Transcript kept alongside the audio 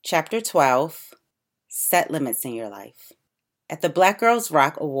Chapter 12, Set Limits in Your Life. At the Black Girls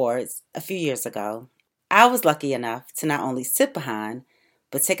Rock Awards a few years ago, I was lucky enough to not only sit behind,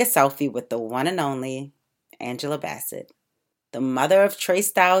 but take a selfie with the one and only Angela Bassett, the mother of Trey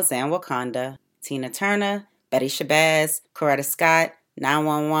Styles and Wakanda, Tina Turner, Betty Shabazz, Coretta Scott,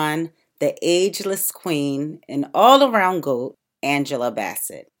 911, the ageless queen, and all-around GOAT, Angela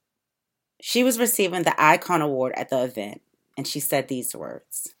Bassett. She was receiving the Icon Award at the event, and she said these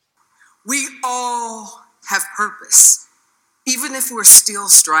words. We all have purpose, even if we're still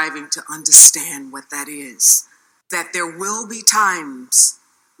striving to understand what that is. That there will be times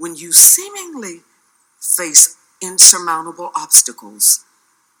when you seemingly face insurmountable obstacles,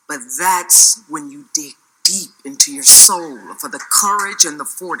 but that's when you dig deep into your soul for the courage and the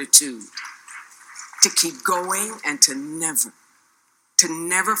fortitude to keep going and to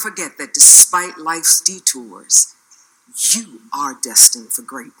never forget that despite life's detours, you are destined for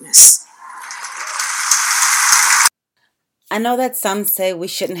greatness. I know that some say we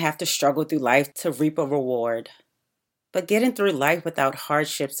shouldn't have to struggle through life to reap a reward, but getting through life without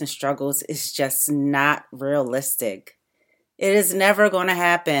hardships and struggles is just not realistic. It is never going to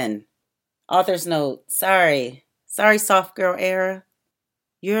happen. Author's note, sorry soft girl era.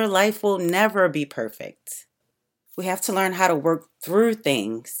 Your life will never be perfect. We have to learn how to work through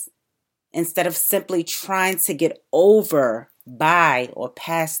things instead of simply trying to get over, by, or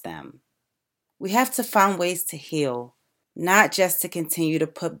past them. We have to find ways to heal, not just to continue to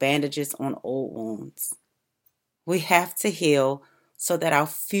put bandages on old wounds. We have to heal so that our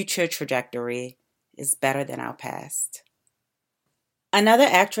future trajectory is better than our past. Another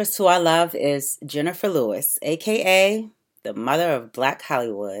actress who I love is JENIFERLEWIS, aka the mother of Black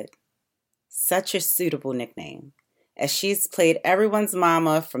Hollywood. Such a suitable nickname, as she's played everyone's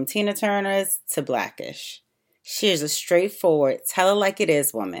mama from Tina Turner's to Blackish. She is a straightforward, tell it like it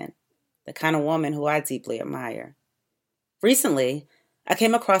is woman, the kind of woman who I deeply admire. Recently, I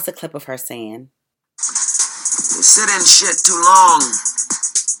came across a clip of her saying, "You sit in shit too long,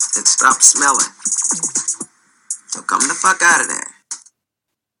 it stops smelling. So come the fuck out of there."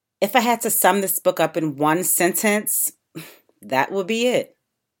 If I had to sum this book up in one sentence, that would be it.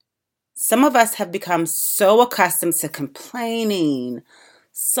 Some of us have become so accustomed to complaining,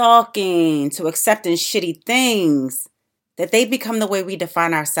 sulking, to accepting shitty things, that they become the way we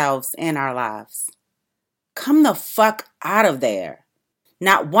define ourselves and our lives. Come the fuck out of there.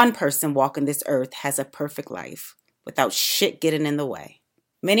 Not one person walking this earth has a perfect life without shit getting in the way.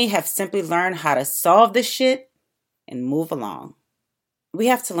 Many have simply learned how to solve this shit and move along. We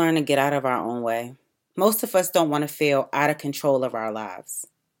have to learn to get out of our own way. Most of us don't want to feel out of control of our lives,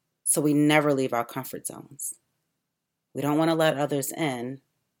 so we never leave our comfort zones. We don't want to let others in,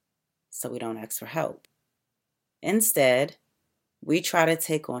 so we don't ask for help. Instead, we try to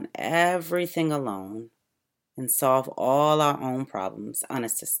take on everything alone and solve all our own problems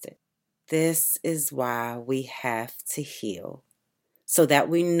unassisted. This is why we have to heal, so that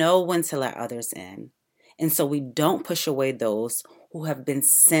we know when to let others in, and so we don't push away those who have been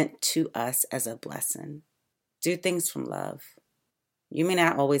sent to us as a blessing. Do things from love. You may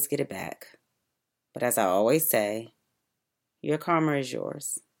not always get it back, but as I always say, your karma is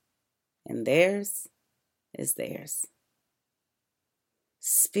yours, and theirs is theirs.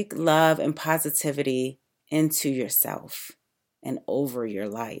 Speak love and positivity into yourself and over your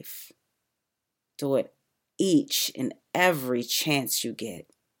life. Do it each and every chance you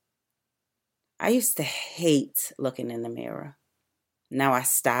get. I used to hate looking in the mirror. Now I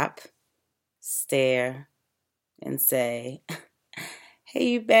stop, stare, and say, "Hey,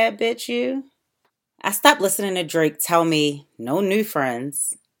 you bad bitch, you." I stopped listening to Drake tell me no new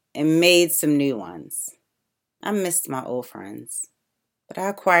friends and made some new ones. I missed my old friends, but I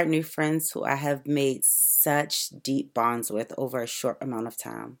acquired new friends who I have made such deep bonds with over a short amount of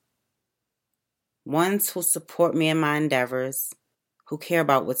time. Ones who support me in my endeavors, who care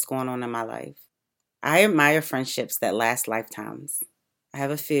about what's going on in my life. I admire friendships that last lifetimes. I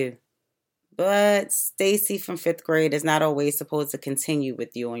have a few. But Stacy from 5th grade is not always supposed to continue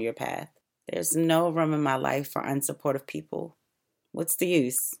with you on your path. There's no room in my life for unsupportive people. What's the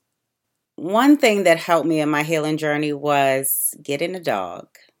use? One thing that helped me in my healing journey was getting a dog.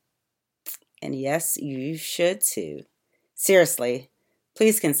 And yes, you should too. Seriously,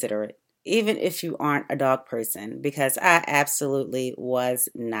 please consider it, even if you aren't a dog person, because I absolutely was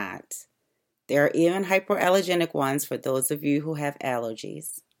not. There are even hypoallergenic ones for those of you who have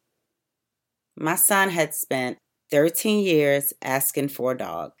allergies. My son had spent 13 years asking for a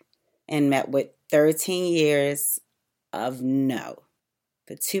dog and met with 13 years of no.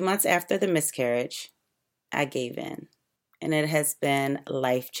 But 2 months after the miscarriage, I gave in. and it has been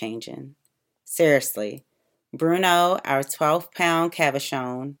life-changing. Seriously. Bruno, our 12-pound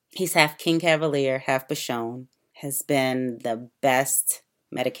Cavachon, he's half King Cavalier, half Bichon, has been the best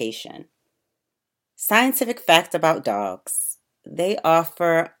medication. Scientific fact about dogs. They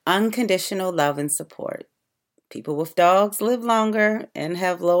offer unconditional love and support. People with dogs live longer and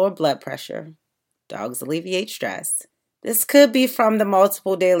have lower blood pressure. Dogs alleviate stress. This could be from the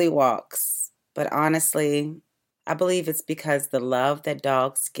multiple daily walks, but honestly, I believe it's because the love that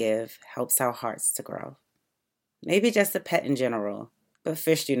dogs give helps our hearts to grow. Maybe just a pet in general, but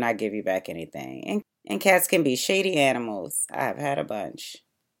fish do not give you back anything. And cats can be shady animals. I've had a bunch.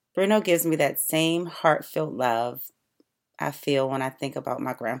 Bruno gives me that same heart-filled love I feel when I think about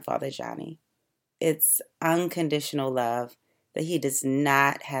my grandfather Johnny. It's unconditional love that he does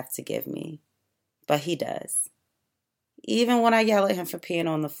not have to give me, but he does. Even when I yell at him for peeing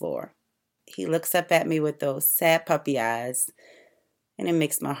on the floor, he looks up at me with those sad puppy eyes, and it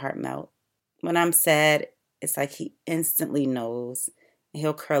makes my heart melt. When I'm sad, it's like he instantly knows, and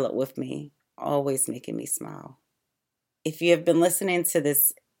he'll curl up with me, always making me smile. If you have been listening to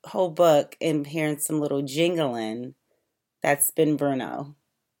this whole book and hearing some little jingling, that's been Bruno.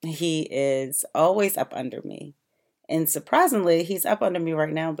 He is always up under me. And surprisingly, he's up under me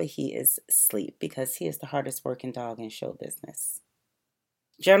right now, but he is asleep because he is the hardest working dog in show business.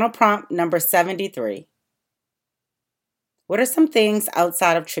 Journal prompt number 73. What are some things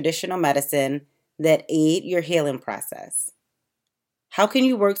outside of traditional medicine that aid your healing process? How can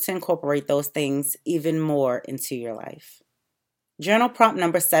you work to incorporate those things even more into your life? Journal prompt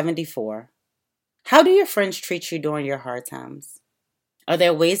number 74. How do your friends treat you during your hard times? Are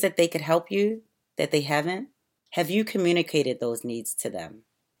there ways that they could help you that they haven't? Have you communicated those needs to them?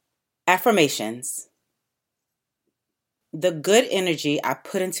 Affirmations. The good energy I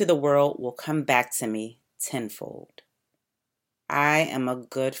put into the world will come back to me tenfold. I am a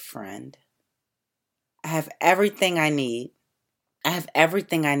good friend. I have everything I need. I have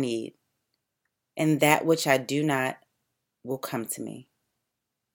everything I need. And that which I do not will come to me.